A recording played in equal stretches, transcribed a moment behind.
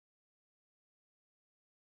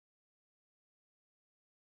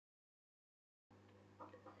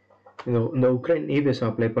இந்த Ukraine EVISA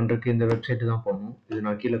apply பண்ணுறதுக்கு இந்த வெப்சைட்டு தான் போகணும். இது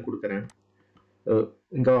நான் கீழே கொடுக்குறேன்.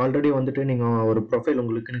 இங்கே ஆல்ரெடி வந்துட்டு நீங்கள் ஒரு ப்ரொஃபைல்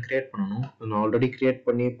உங்களுக்குன்னு க்ரியேட் பண்ணணும். நான் ஆல்ரெடி க்ரியேட்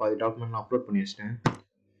பண்ணி பாதி டாக்குமெண்ட்லாம் அப்லோட் பண்ணி வச்சிட்டேன்.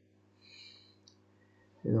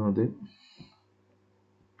 இதான் அது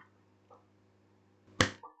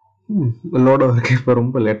லோட இருக்குது. இப்போ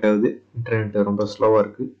ரொம்ப லேட் ஆகுது, இன்டர்நெட் ரொம்ப ஸ்லோவாக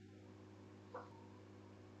இருக்குது.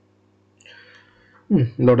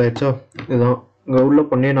 இதோட ஹெச்ஆ இதுதான். இங்கே உள்ள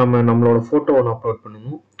பண்ணி நம்மளோட ஃபோட்டோ ஒன்று அப்லோட்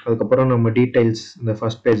பண்ணணும். அதுக்கப்புறம் நம்ம டீட்டெயில்ஸ் இந்த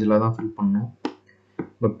ஃபர்ஸ்ட் பேஜில் தான் ஃபில் பண்ணணும்.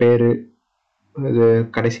 உங்கள் பேர், இது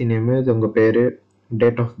கடைசி நேமு, இது உங்கள் பேர்,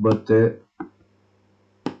 டேட் ஆஃப் பர்த்து,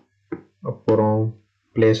 அப்புறம்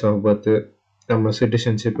பிளேஸ் ஆஃப் பர்த்து, நம்ம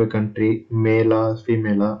சிட்டிசன்ஷிப்பு, கண்ட்ரி, மேலா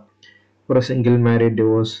ஃபீமேலா, அப்புறம் சிங்கிள், மேரிட்,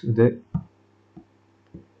 டிவோர்ஸ், இது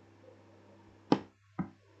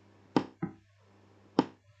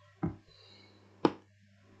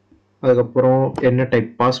அதுக்கப்புறம் என்ன டைப்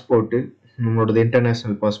பாஸ்போர்ட்டு, நம்மளோடது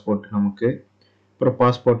இன்டர்நேஷ்னல் பாஸ்போர்ட் நமக்கு, அப்புறம்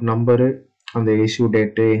பாஸ்போர்ட் நம்பரு, அந்த இஷ்யூ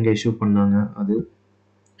டேட்டு, எங்கே இஷ்யூ பண்ணாங்க அது,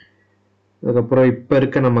 அதுக்கப்புறம் இப்போ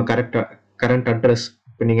இருக்க நம்ம கரண்ட் அட்ரஸ்,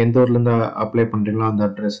 இப்போ நீங்கள் எந்த ஊர்லேருந்து அப்ளை பண்ணுறீங்களோ அந்த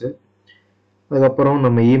அட்ரஸ்ஸு, அதுக்கப்புறம்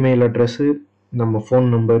நம்ம இமெயில் அட்ரஸ்ஸு, நம்ம ஃபோன்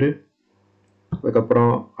நம்பரு,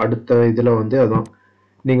 அதுக்கப்புறம் அடுத்த இதில் வந்து அதான்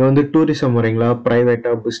நீங்கள் வந்து டூரிசம் வரீங்களா,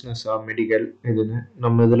 ப்ரைவேட்டாக, பிஸ்னஸாக, மெடிக்கல், இதுன்னு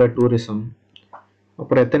நம்ம இதில் டூரிசம்.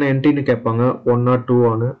 அப்புறம் எத்தனை என்ட்ரின்னு கேட்பாங்க, 1 or 2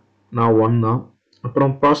 ஆனு, நான் 1 தான்.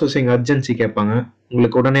 அப்புறம் ப்ராசஸிங் அர்ஜென்சி கேட்பாங்க,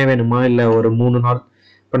 உங்களுக்கு உடனே வேணுமா இல்லை ஒரு 3 நாள்.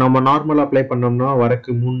 இப்போ நம்ம நார்மலாக அப்ளை பண்ணோம்னா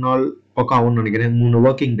வரக்கு 3 நாள் பக்கம் ஆகும்னு நினைக்கிறேன், 3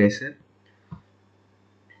 ஒர்க்கிங் டேஸு.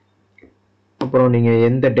 அப்புறம் நீங்கள்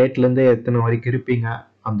எந்த டேட்லேருந்து எத்தனை வரைக்கும் இருப்பீங்க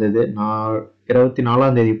அந்த இது. நான்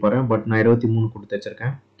 24ஆம் தேதி போகிறேன், பட் நான் 23 கொடுத்து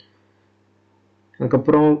வச்சுருக்கேன்.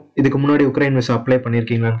 அதுக்கப்புறம் இதுக்கு முன்னாடி உக்ரைன் விசா அப்ளை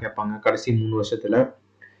பண்ணியிருக்கீங்களான்னு கேட்பாங்க கடைசி 3 வருஷத்தில்.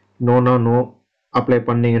 நோனா நோ, அப்ளை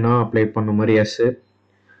பண்ணீங்கன்னா அப்ளை பண்ண மாதிரி எஸ்ஸு.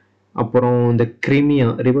 அப்புறம் இந்த கிரிமியா,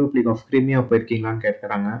 ரிபப்ளிக் ஆஃப் கிரிமியா போயிருக்கீங்களான்னு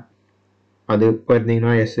கேட்குறாங்க, அது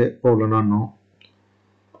போயிருந்தீங்கன்னா எஸ்ஸு, போகலன்னா நோ.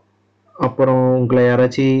 அப்புறம் உங்களை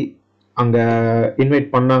யாராச்சும் அங்கே இன்வைட்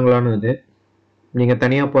பண்ணாங்களான்னு, இது நீங்கள்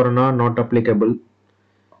தனியாக போகிறேன்னா நாட் அப்ளிகபிள்.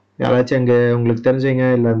 யாராச்சும் அங்கே உங்களுக்கு தெரிஞ்சவங்க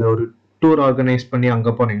இல்லை அந்த ஒரு டூர் ஆர்கனைஸ் பண்ணி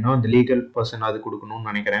அங்கே போனீங்கன்னா அந்த லீகல் பர்சன் அது கொடுக்கணும்னு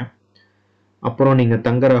நினைக்கிறேன். அப்புறம் நீங்கள்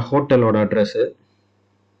தங்குற ஹோட்டலோட அட்ரஸ்ஸு,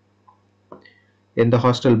 எந்த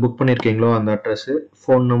ஹாஸ்டல் புக் பண்ணியிருக்கீங்களோ அந்த address,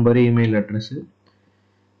 phone number, email address.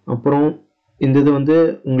 அப்புறம் இந்த இது வந்து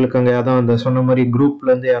உங்களுக்கு அங்கே அதான் அந்த சொன்ன மாதிரி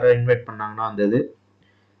குரூப்லேருந்து யாராவது இன்வைட் பண்ணாங்கன்னா அந்த இது.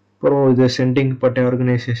 அப்புறம் இது சென்டிங் பட்ட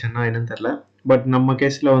ஆர்கனைசேஷன்னா என்னன்னு தெரில, பட் நம்ம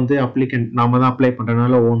கேஸில் வந்து அப்ளிகண்ட் நாம தான் அப்ளை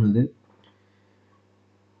பண்ணுறதுனால ஓனுது.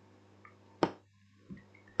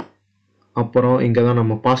 அப்புறம் இங்கே தான்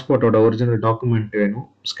நம்ம பாஸ்போர்ட்டோட ஒரிஜினல் டாக்குமெண்ட் வேணும்,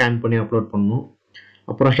 ஸ்கேன் பண்ணி அப்லோட் பண்ணணும்.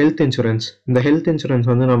 அப்புறம் ஹெல்த் இன்சூரன்ஸ், இந்த ஹெல்த் இன்சூரன்ஸ்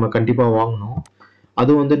வந்து நம்ம கண்டிப்பாக வாங்கணும்.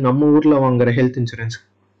 அது வந்து நம்ம ஊரில் வாங்குற ஹெல்த் இன்சூரன்ஸ்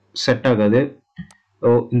செட் ஆகாது.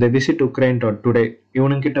 இந்த விசிட் உக்ரைன் டுடே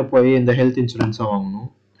இவனுங்கிட்ட போய் இந்த ஹெல்த் இன்சூரன்ஸாக வாங்கணும்.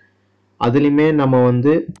 அதுலேயுமே நம்ம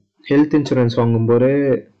வந்து ஹெல்த் இன்சூரன்ஸ் வாங்கும்போது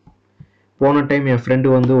போன டைம் என் ஃப்ரெண்டு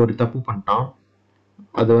வந்து ஒரு தப்பு பண்ணிட்டான்.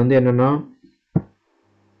 அது வந்து என்னென்னா,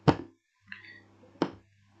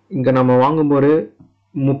 இங்கே நம்ம வாங்கும்போது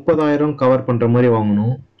 30,000 கவர் பண்ணுற மாதிரி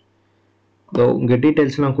வாங்கணும். உங்கள்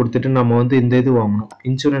டீட்டெயில்ஸ்லாம் கொடுத்துட்டு நம்ம வந்து இந்த இது வாங்கணும்,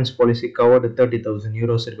 இன்சூரன்ஸ் பாலிசி கவர்டு 30,000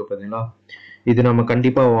 euros இருக்குது பார்த்தீங்களா, இது நம்ம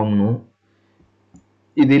கண்டிப்பாக வாங்கணும்.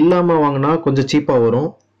 இது இல்லாமல் வாங்கினா கொஞ்சம் சீப்பாக வரும்.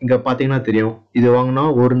 இங்கே பார்த்தீங்கன்னா தெரியும், இது வாங்கினா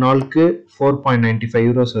ஒரு நாளுக்கு 4.95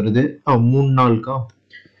 euros வருது, 3 நாளுக்கா.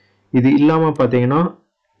 இது இல்லாமல் பார்த்தீங்கன்னா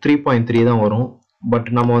 3.3 தான் வரும்.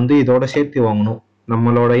 பட் நம்ம வந்து இதோட சேர்த்து வாங்கணும்.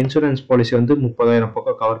 நம்மளோட இன்சூரன்ஸ் பாலிசி வந்து 30,000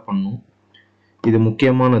 பக்கம் கவர் பண்ணணும், இது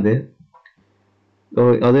முக்கியமானது.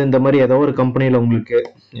 அது இந்த மாதிரி ஏதோ ஒரு கம்பெனியில் உங்களுக்கு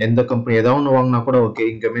எந்த கம்பெனி ஏதோ ஒன்று வாங்கினா கூட ஓகே.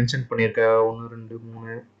 இங்கே மென்ஷன் பண்ணியிருக்க 1 2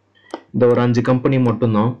 3 இந்த ஒரு 5 கம்பெனி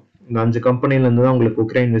மட்டும்தான். இந்த 5 கம்பெனிலேருந்து தான் உங்களுக்கு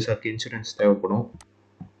உக்ரைன் விசாக்கு இன்சூரன்ஸ் தேவைப்படும்.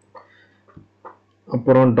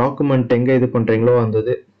 அப்புறம் டாக்குமெண்ட் எங்கே இது பண்ணுறீங்களோ அந்த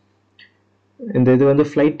இது, இந்த இது வந்து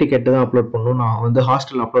ஃப்ளைட் டிக்கெட்டு தான் அப்லோட் பண்ணணும். நான் வந்து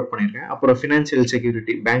ஹாஸ்டல் அப்லோட் பண்ணியிருக்கேன். அப்புறம் ஃபினான்ஷியல்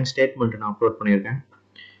செக்யூரிட்டி பேங்க் ஸ்டேட்மெண்ட் நான் அப்லோட் பண்ணியிருக்கேன்.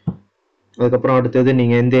 அதுக்கப்புறம் அடுத்தது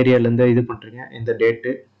நீங்கள் எந்த ஏரியாலேருந்து இது பண்ணுறீங்க, எந்த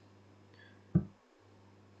டேட்டு,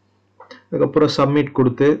 அதுக்கப்புறம் சப்மிட்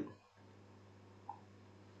கொடுத்து.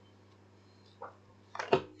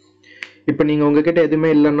 இப்போ நீங்கள் உங்ககிட்ட எதுவுமே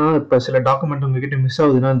இல்லைன்னா, இப்போ சில டாக்குமெண்ட் உங்ககிட்ட மிஸ்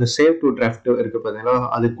ஆகுதுன்னா இந்த சேவ் டு டிராஃப்ட் இருக்குது பார்த்தீங்களா,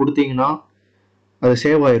 அது கொடுத்தீங்கன்னா அது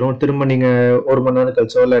சேவ் ஆயிரும். திரும்ப நீங்கள் 1 மணி நேரம்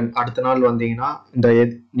கழிச்சோ இல்லை அடுத்த நாள் வந்தீங்கன்னா இந்த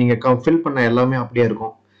நீங்கள் ஃபில் பண்ண எல்லாமே அப்படியே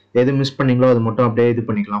இருக்கும். எது மிஸ் பண்ணீங்களோ அது மட்டும் அப்படியே இது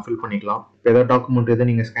பண்ணிக்கலாம், ஃபில் பண்ணிக்கலாம். இப்போ ஏதாவது டாக்குமெண்ட் எது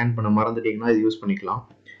நீங்கள் ஸ்கேன் பண்ண மறந்துட்டீங்கன்னா இது யூஸ் பண்ணிக்கலாம்.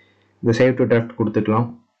 இந்த சேவ் டு டிராஃப்ட் கொடுத்துக்கலாம்.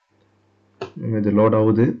 இது லோட்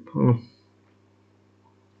ஆகுது.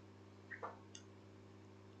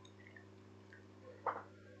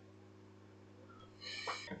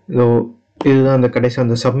 இதுதான் அந்த கடைசி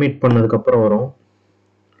அந்த சப்மிட் பண்ணதுக்கப்புறம் வரும்.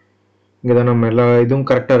 இங்கே தான் நம்ம எல்லா இதுவும்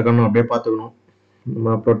கரெக்டாக இருக்கணும் அப்படியே பார்த்துக்கணும்.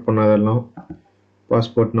 நம்ம அப்லோட் பண்ணதெல்லாம்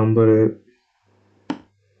பாஸ்போர்ட் நம்பரு,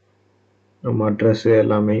 நம்ம அட்ரஸ்ஸு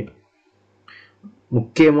எல்லாமே.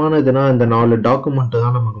 முக்கியமானதுன்னா இந்த 4 டாக்குமெண்ட்டு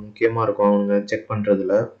தான் நமக்கு முக்கியமாக இருக்கும் அவங்க செக்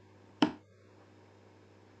பண்ணுறதுல.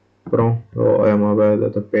 அப்புறம்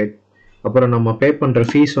பே, அப்புறம் நம்ம பே பண்ணுற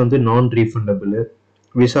ஃபீஸ் வந்து நான் ரீஃபண்டபிள்.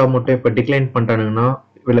 விசா மட்டும் இப்போ டிக்ளைன் பண்ணிட்டானுங்கன்னா,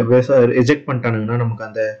 இல்லை விசா ரிஜெக்ட் பண்ணிட்டானுங்கன்னா நமக்கு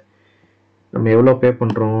அந்த நம்ம எவ்வளோ பே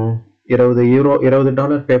பண்ணுறோம்,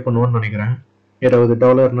 $20 பே பண்ணுவோன்னு நினைக்கிறேன்.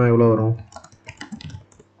 $20 எவ்வளோ வரும்?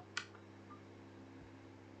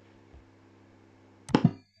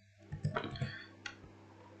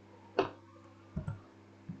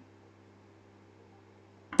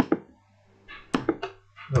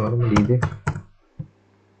 வர முடியுது.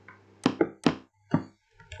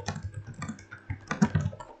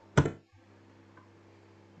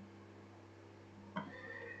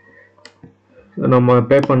 நம்ம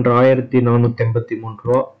பே பண்ணுற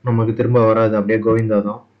 $1483 நமக்கு திரும்ப வராது, அப்படியே கோவிந்தா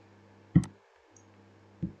தான்.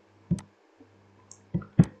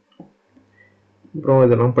 அப்புறம்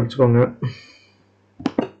இதெல்லாம் படிச்சுக்கோங்க.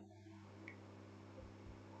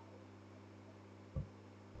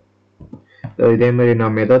 இதே மாதிரி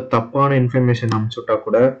நம்ம ஏதாவது தப்பான இன்ஃபர்மேஷன் அனுப்பிச்சுட்டா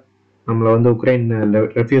கூட நம்மளை வந்து உக்ரைன்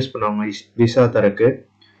ரெஃப்யூஸ் பண்ணுவாங்க விசா தரக்கு,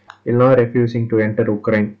 இல்லைனா ரெஃப்யூசிங் டு என்டர்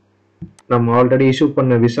உக்ரைன். நம்ம ஆல்ரெடி இஷ்யூ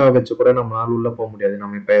பண்ண விசா வச்சு கூட நம்மளால உள்ள போக முடியாது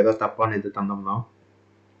நம்ம இப்போ ஏதாவது தப்பான இது தந்தோம்னா.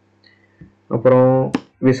 அப்புறம்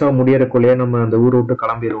விசா முடியறக்குள்ளேயே நம்ம அந்த ஊரை விட்டு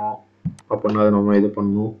கிளம்பிடுவோம் அப்படின்னா அதை நம்ம இது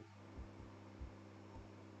பண்ணணும்.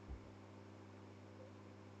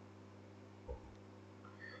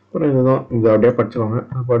 அப்புறம் இதுதான், இது அப்படியே படிச்சுவாங்க.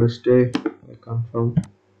 படிச்சுட்டு கன்ஃபார்ம்.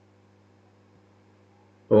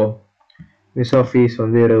 ஓ, விசா ஃபீஸ்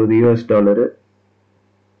வந்து $20.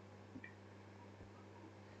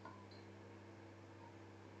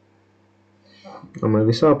 நம்ம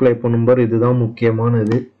விசா அப்ளை பண்ணும்போது இதுதான்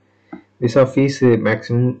முக்கியமானது. விசா ஃபீஸு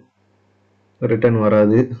மேக்ஸிமம் ரிட்டர்ன்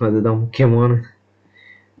வராது, அதுதான் முக்கியமான.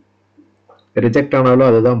 ரிஜெக்ட் ஆனாலும்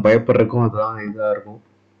அதுதான் பயப்படுறக்கும் அதுதான் இதாக இருக்கும்.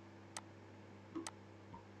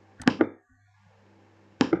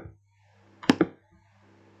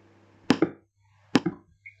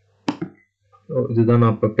 இதுதான்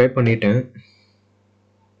நான் இப்போ பே பண்ணிட்டேன்.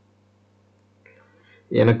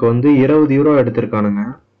 எனக்கு வந்து €20 எடுத்திருக்கானுங்க.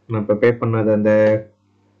 நான் இப்போ பே பண்ணது அந்த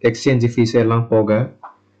எக்ஸ்சேஞ்ச் ஃபீஸ் எல்லாம் போக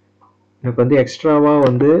எனக்கு வந்து எக்ஸ்ட்ராவாக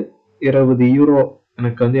வந்து €20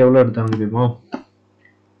 எனக்கு வந்து எவ்வளோ எடுத்தாங்க தெரியுமா?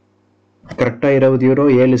 கரெக்டாக €20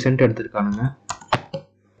 7 எடுத்திருக்கானுங்க.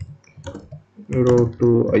 euro to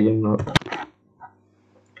INR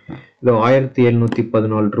இது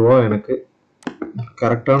 $1714 எனக்கு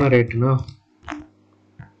கரெக்டான ரேட்டுனா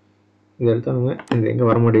இது எடுத்தானுங்க. இது எங்கே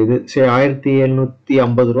வர முடியுது? சரி,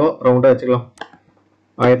 $1750 ரவுண்டாக வச்சுக்கலாம்.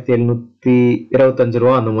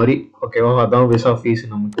 $1725 அந்த மாதிரி, ஓகேவா? அதான் விசா ஃபீஸ்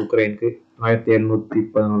நமக்கு உக்ரைனுக்கு,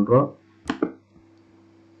 $1714.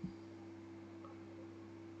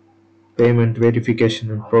 Payment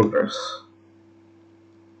verification in progress.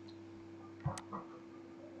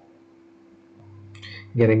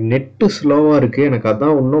 எனக்கு நெட்டு ஸ்லோவாக இருக்குது, எனக்கு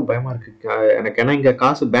அதான் இன்னும் பயமாக இருக்குது எனக்கு. ஏன்னா இங்கே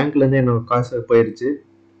காசு பேங்க்லேருந்து என்னோட காசு போயிடுச்சு.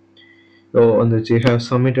 ஸோ வந்துச்சு. Have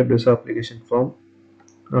submitted visa application form.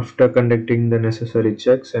 After conducting the necessary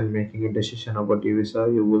checks and making a decision about e-visa,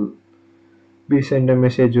 you will be sent a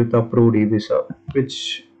message with approved e-visa, which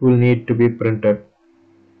will need to be printed.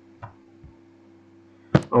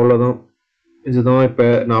 அவ்வளோதான். இதுதான் இப்போ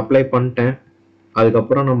நான் apply பண்ணிட்டேன்.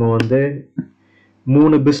 அதுக்கப்புறம் நம்ம வந்து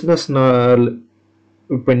 3 business நாள்,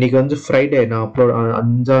 இப்போ இன்னைக்கு வந்து ஃப்ரைடே, நான்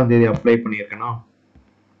 5ஆம் தேதி அப்ளை பண்ணியிருக்கேன்னா,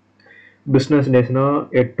 பிஸ்னஸ் டேஸ்னா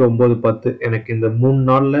 8, 9, 10. எனக்கு இந்த 3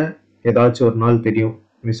 நாளில் ஏதாச்சும் ஒரு நாள் தெரியும்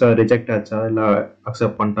விசா ரிஜெக்ட் ஆச்சா இல்லை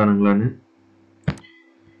அக்செப்ட் பண்ணிட்டானுங்களான்னு.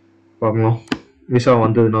 பார்க்கலாம். விசா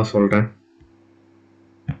வந்தது நான் சொல்கிறேன்.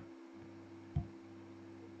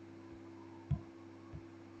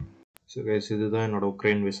 ஸோ கைஸ், இதுதான் என்னோட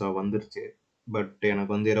உக்ரைன் விசா வந்துருச்சு. பட்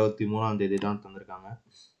எனக்கு வந்து 23ஆம் தேதி தான் தந்திருக்காங்க.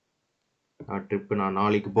 ட்ரிப்பு நான்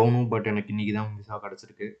நாளைக்கு போகணும், பட் எனக்கு இன்னைக்கு தான் விசா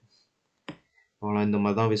கிடச்சிருக்கு. அவ்வளோ, இந்த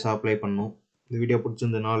மாதிரி தான் விசா அப்ளை பண்ணணும். இந்த வீடியோ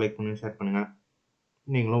பிடிச்சிருந்ததுன்னா லைக் பண்ணி ஷேர் பண்ணுங்கள்.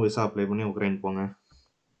 நீங்களும் விசா அப்ளை பண்ணி உக்ரைன் போங்க.